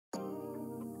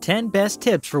10 Best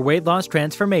Tips for Weight Loss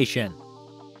Transformation.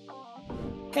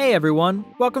 Hey everyone,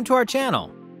 welcome to our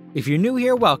channel. If you're new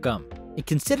here, welcome, and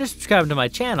consider subscribing to my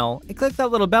channel and click that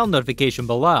little bell notification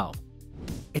below.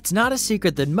 It's not a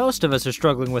secret that most of us are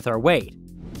struggling with our weight.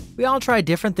 We all try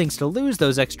different things to lose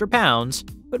those extra pounds,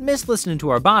 but miss listening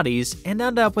to our bodies and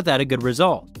end up without a good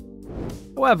result.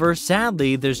 However,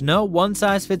 sadly, there's no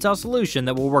one-size-fits-all solution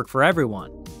that will work for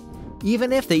everyone.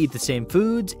 Even if they eat the same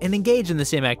foods and engage in the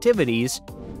same activities,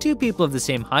 two people of the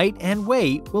same height and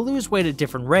weight will lose weight at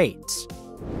different rates.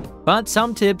 But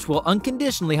some tips will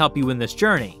unconditionally help you in this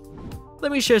journey.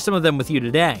 Let me share some of them with you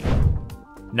today.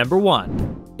 Number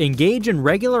 1. Engage in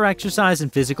regular exercise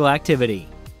and physical activity.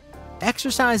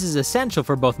 Exercise is essential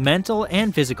for both mental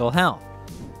and physical health.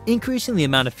 Increasing the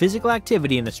amount of physical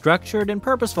activity in a structured and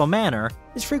purposeful manner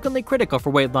is frequently critical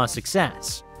for weight loss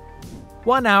success.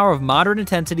 1 hour of moderate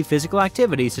intensity physical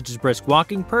activity such as brisk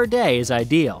walking per day is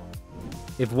ideal.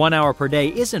 If 1 hour per day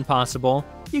isn't possible,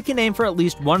 you can aim for at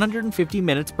least 150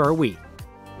 minutes per week.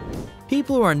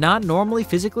 People who are not normally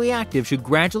physically active should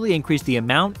gradually increase the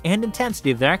amount and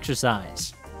intensity of their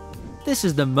exercise. This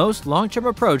is the most long-term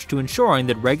approach to ensuring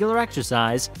that regular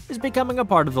exercise is becoming a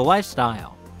part of the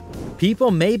lifestyle.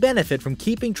 People may benefit from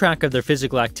keeping track of their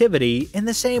physical activity in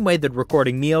the same way that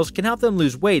recording meals can help them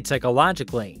lose weight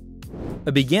psychologically.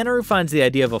 A beginner who finds the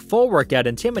idea of a full workout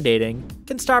intimidating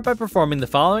can start by performing the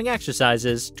following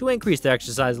exercises to increase their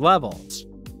exercise levels.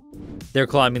 They're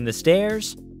climbing the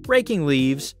stairs, raking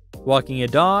leaves, walking a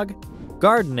dog,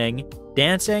 gardening,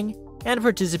 dancing, and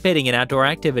participating in outdoor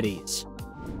activities.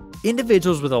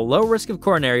 Individuals with a low risk of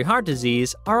coronary heart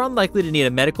disease are unlikely to need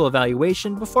a medical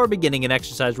evaluation before beginning an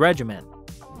exercise regimen.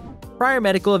 Prior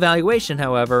medical evaluation,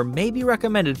 however, may be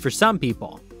recommended for some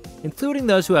people, including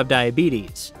those who have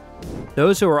diabetes.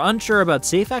 Those who are unsure about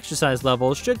safe exercise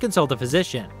levels should consult a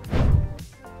physician.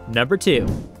 Number 2.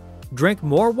 Drink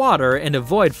more water and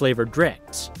avoid flavored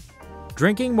drinks.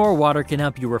 Drinking more water can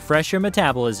help you refresh your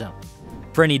metabolism.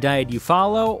 For any diet you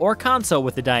follow or consult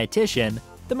with a dietitian,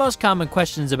 the most common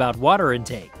question is about water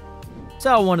intake.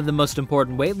 So one of the most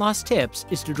important weight loss tips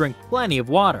is to drink plenty of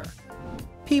water.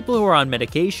 People who are on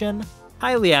medication,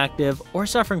 highly active, or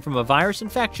suffering from a virus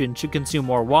infection should consume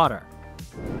more water.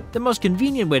 The most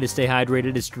convenient way to stay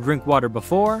hydrated is to drink water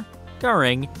before,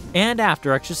 during, and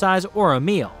after exercise or a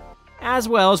meal, as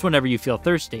well as whenever you feel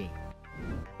thirsty.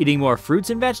 Eating more fruits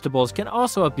and vegetables can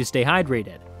also help you stay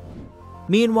hydrated.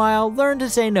 Meanwhile, learn to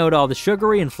say no to all the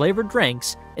sugary and flavored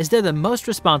drinks, as they're the most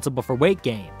responsible for weight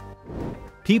gain.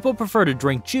 People prefer to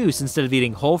drink juice instead of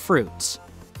eating whole fruits.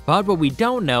 But what we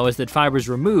don't know is that fiber is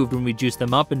removed when we juice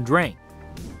them up and drink.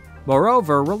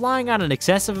 Moreover, relying on an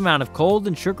excessive amount of cold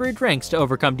and sugary drinks to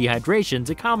overcome dehydration is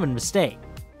a common mistake.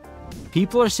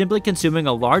 People are simply consuming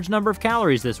a large number of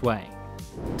calories this way.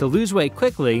 To lose weight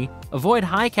quickly, avoid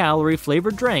high-calorie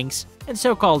flavored drinks and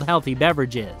so-called healthy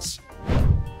beverages.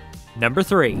 Number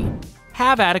 3.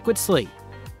 Have adequate sleep.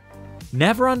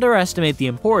 Never underestimate the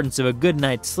importance of a good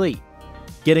night's sleep.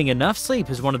 Getting enough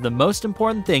sleep is one of the most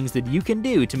important things that you can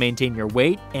do to maintain your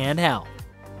weight and health.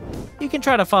 You can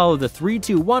try to follow the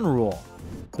 3-2-1 rule.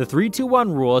 The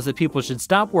 3-2-1 rule is that people should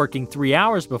stop working 3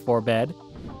 hours before bed,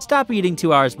 stop eating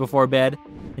 2 hours before bed,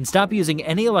 and stop using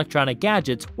any electronic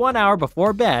gadgets 1 hour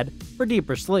before bed for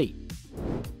deeper sleep.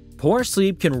 Poor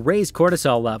sleep can raise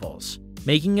cortisol levels,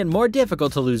 making it more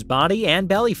difficult to lose body and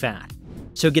belly fat.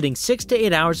 So getting 6 to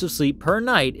 8 hours of sleep per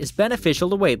night is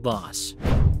beneficial to weight loss.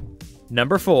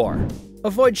 Number 4.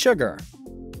 Avoid sugar.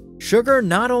 Sugar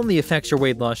not only affects your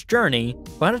weight loss journey,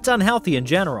 but it's unhealthy in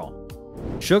general.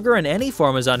 Sugar in any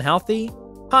form is unhealthy.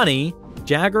 Honey,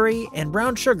 jaggery, and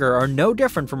brown sugar are no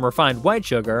different from refined white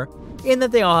sugar in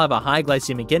that they all have a high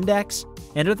glycemic index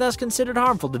and are thus considered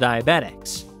harmful to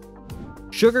diabetics.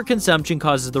 Sugar consumption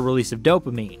causes the release of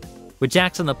dopamine, which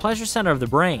acts on the pleasure center of the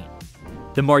brain.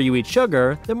 The more you eat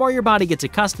sugar, the more your body gets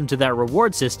accustomed to that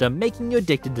reward system, making you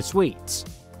addicted to sweets.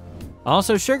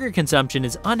 Also, sugar consumption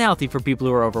is unhealthy for people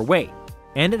who are overweight,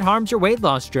 and it harms your weight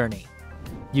loss journey.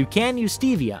 You can use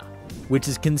stevia, which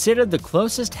is considered the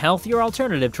closest healthier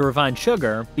alternative to refined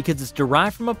sugar because it's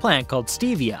derived from a plant called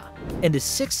stevia and is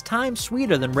 6 times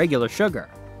sweeter than regular sugar.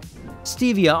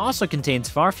 Stevia also contains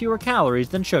far fewer calories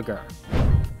than sugar.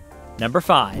 Number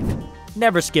 5.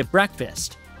 Never skip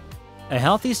breakfast. A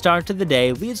healthy start to the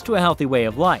day leads to a healthy way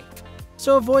of life,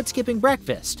 so avoid skipping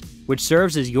breakfast, which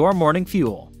serves as your morning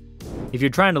fuel. If you're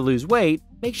trying to lose weight,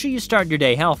 make sure you start your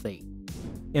day healthy.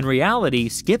 In reality,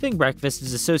 skipping breakfast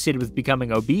is associated with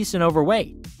becoming obese and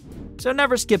overweight. So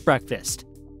never skip breakfast.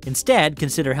 Instead,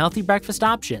 consider healthy breakfast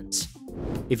options.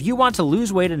 If you want to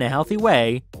lose weight in a healthy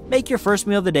way, make your first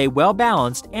meal of the day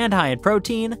well-balanced and high in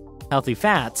protein, healthy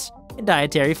fats, and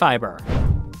dietary fiber.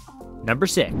 Number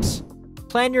 6.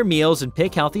 Plan your meals and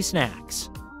pick healthy snacks.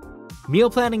 Meal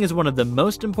planning is one of the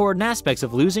most important aspects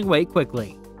of losing weight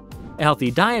quickly. A healthy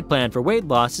diet plan for weight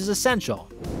loss is essential,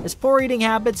 as poor eating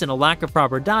habits and a lack of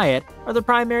proper diet are the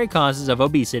primary causes of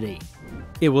obesity.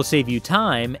 It will save you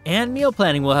time, and meal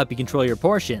planning will help you control your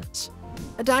portions.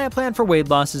 A diet plan for weight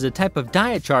loss is a type of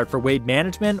diet chart for weight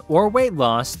management or weight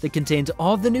loss that contains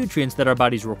all the nutrients that our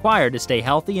bodies require to stay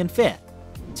healthy and fit,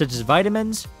 such as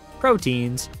vitamins,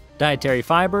 proteins, dietary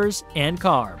fibers, and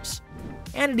carbs.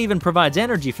 And it even provides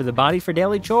energy for the body for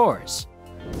daily chores.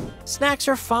 Snacks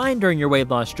are fine during your weight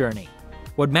loss journey.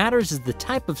 What matters is the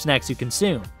type of snacks you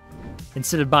consume.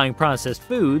 Instead of buying processed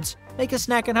foods, make a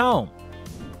snack at home.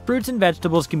 Fruits and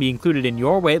vegetables can be included in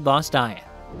your weight loss diet.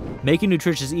 Make a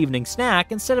nutritious evening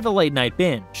snack instead of a late-night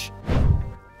binge.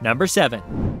 Number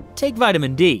 7. Take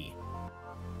vitamin D.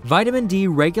 Vitamin D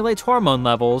regulates hormone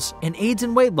levels and aids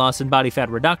in weight loss and body fat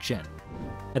reduction.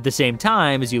 At the same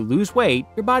time, as you lose weight,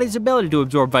 your body's ability to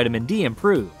absorb vitamin D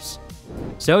improves.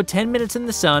 So 10 minutes in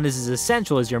the sun is as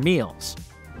essential as your meals.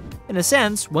 In a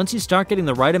sense, once you start getting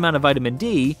the right amount of vitamin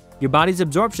D, your body's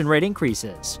absorption rate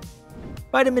increases.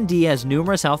 Vitamin D has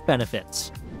numerous health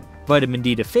benefits. Vitamin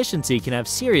D deficiency can have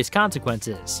serious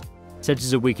consequences, such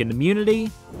as a weakened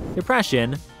immunity,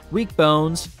 depression, weak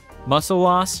bones, muscle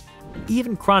loss, and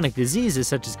even chronic diseases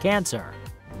such as cancer.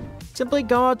 Simply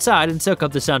go outside and soak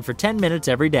up the sun for 10 minutes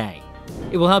every day.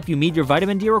 It will help you meet your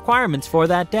vitamin D requirements for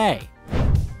that day.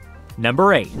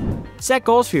 Number 8. Set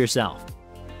goals for yourself.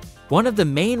 One of the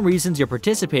main reasons you're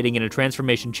participating in a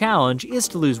transformation challenge is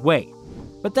to lose weight,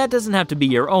 but that doesn't have to be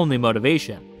your only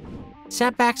motivation.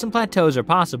 Setbacks and plateaus are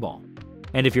possible,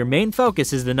 and if your main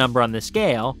focus is the number on the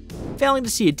scale, failing to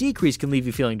see a decrease can leave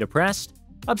you feeling depressed,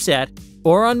 upset,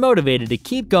 or unmotivated to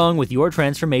keep going with your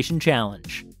transformation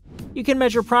challenge. You can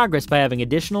measure progress by having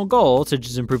additional goals such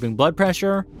as improving blood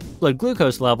pressure, blood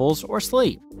glucose levels, or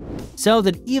sleep, so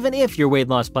that even if your weight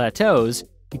loss plateaus,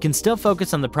 you can still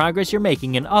focus on the progress you're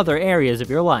making in other areas of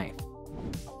your life.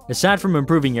 Aside from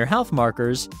improving your health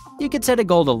markers, you could set a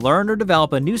goal to learn or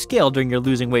develop a new skill during your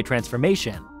losing weight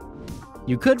transformation.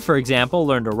 You could, for example,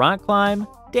 learn to rock climb,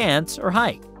 dance, or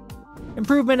hike.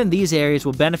 Improvement in these areas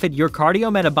will benefit your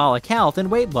cardiometabolic health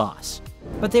and weight loss,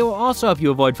 but they will also help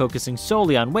you avoid focusing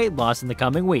solely on weight loss in the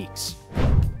coming weeks.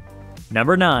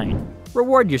 Number 9.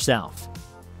 Reward yourself.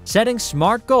 Setting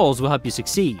smart goals will help you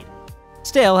succeed.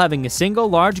 Still, having a single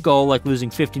large goal like losing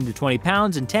 15 to 20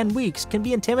 pounds in 10 weeks can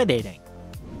be intimidating.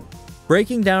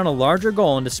 Breaking down a larger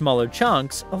goal into smaller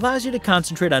chunks allows you to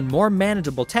concentrate on more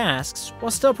manageable tasks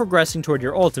while still progressing toward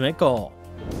your ultimate goal.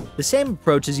 The same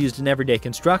approach is used in everyday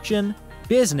construction,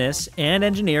 business, and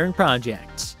engineering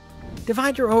projects.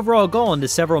 Divide your overall goal into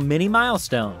several mini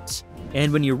milestones,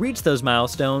 and when you reach those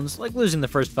milestones, like losing the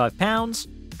first 5 pounds,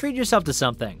 treat yourself to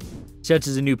something, such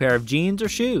as a new pair of jeans or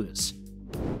shoes.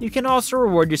 You can also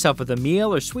reward yourself with a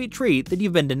meal or sweet treat that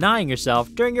you've been denying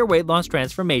yourself during your weight loss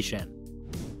transformation.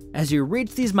 As you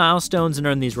reach these milestones and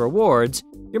earn these rewards,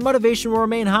 your motivation will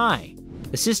remain high,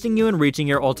 assisting you in reaching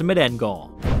your ultimate end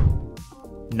goal.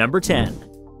 Number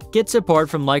 10. Get support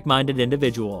from like-minded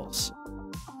individuals.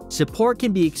 Support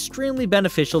can be extremely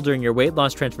beneficial during your weight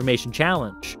loss transformation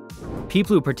challenge.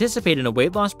 People who participate in a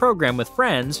weight loss program with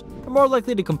friends are more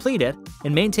likely to complete it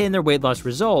and maintain their weight loss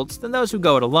results than those who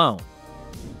go it alone.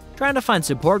 Trying to find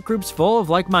support groups full of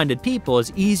like-minded people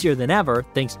is easier than ever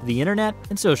thanks to the internet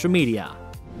and social media.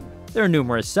 There are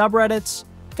numerous subreddits,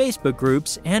 Facebook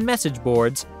groups, and message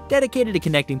boards dedicated to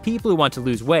connecting people who want to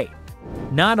lose weight.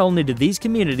 Not only do these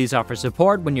communities offer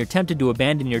support when you're tempted to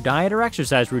abandon your diet or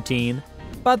exercise routine,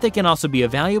 but they can also be a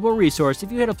valuable resource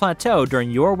if you hit a plateau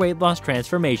during your weight loss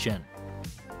transformation.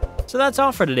 So that's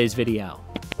all for today's video.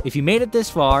 If you made it this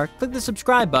far, click the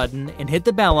subscribe button and hit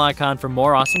the bell icon for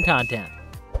more awesome content.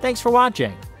 Thanks for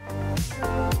watching.